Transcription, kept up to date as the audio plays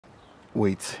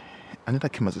Wait, I know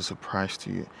that came as a surprise to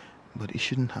you, but it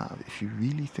shouldn't have. If you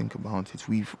really think about it,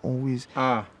 we've always...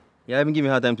 You haven't given me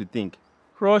hard time to think.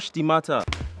 Rush the matter.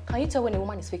 Can you tell when a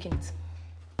woman is faking it?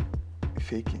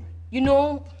 Faking? You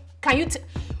know, can you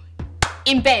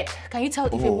in bed, can you tell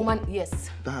if a woman... Yes.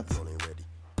 That's...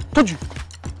 Toju!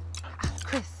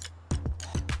 Chris,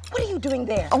 what are you doing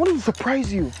there? I wanted to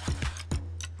surprise you.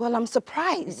 Well, I'm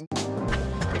surprised.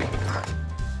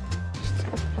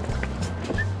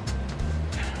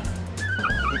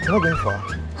 You're not going far.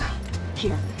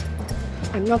 Here.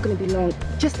 I'm not going to be long.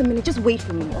 Just a minute. Just wait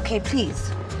for me, okay?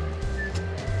 Please.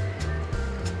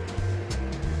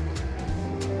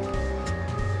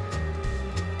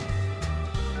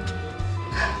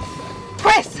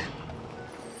 Chris!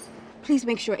 Please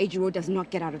make sure Ejiro does not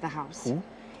get out of the house. Who?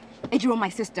 Ejiro, my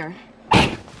sister.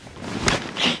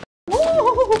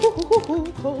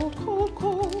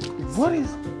 What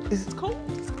is it cold?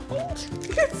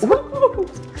 It's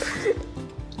cold.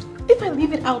 If I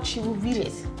leave it out, she will read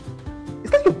it.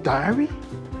 Is that your diary?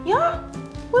 Yeah.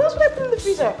 What else would I put in the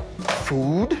freezer?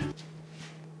 Food?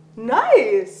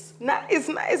 Nice. Nice,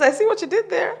 nice. I see what you did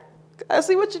there. I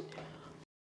see what you...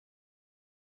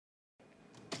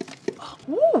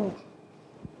 Ooh.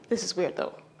 This is weird,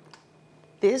 though.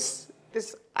 This,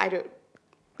 I don't...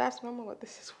 That's normal, but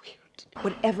this is weird.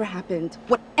 Whatever happened,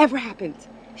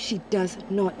 she does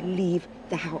not leave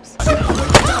the house. Hey,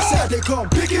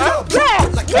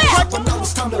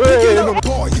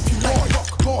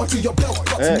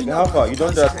 how far? You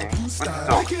don't just...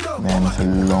 Man, it's a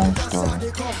long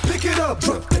story. Pick it up,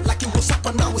 drop it like it was up,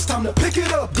 and now it's time to pick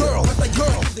it up, girl.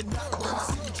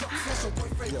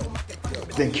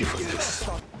 Thank you for this.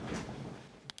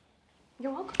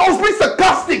 You're welcome. I was being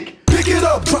sarcastic! Pick it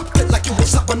up, drop it like it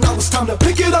was up, and now it's time to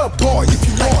pick it up, boy. If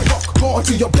you like, rock, go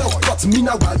onto your belt, got to me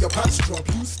now while your pants drop,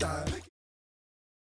 you style.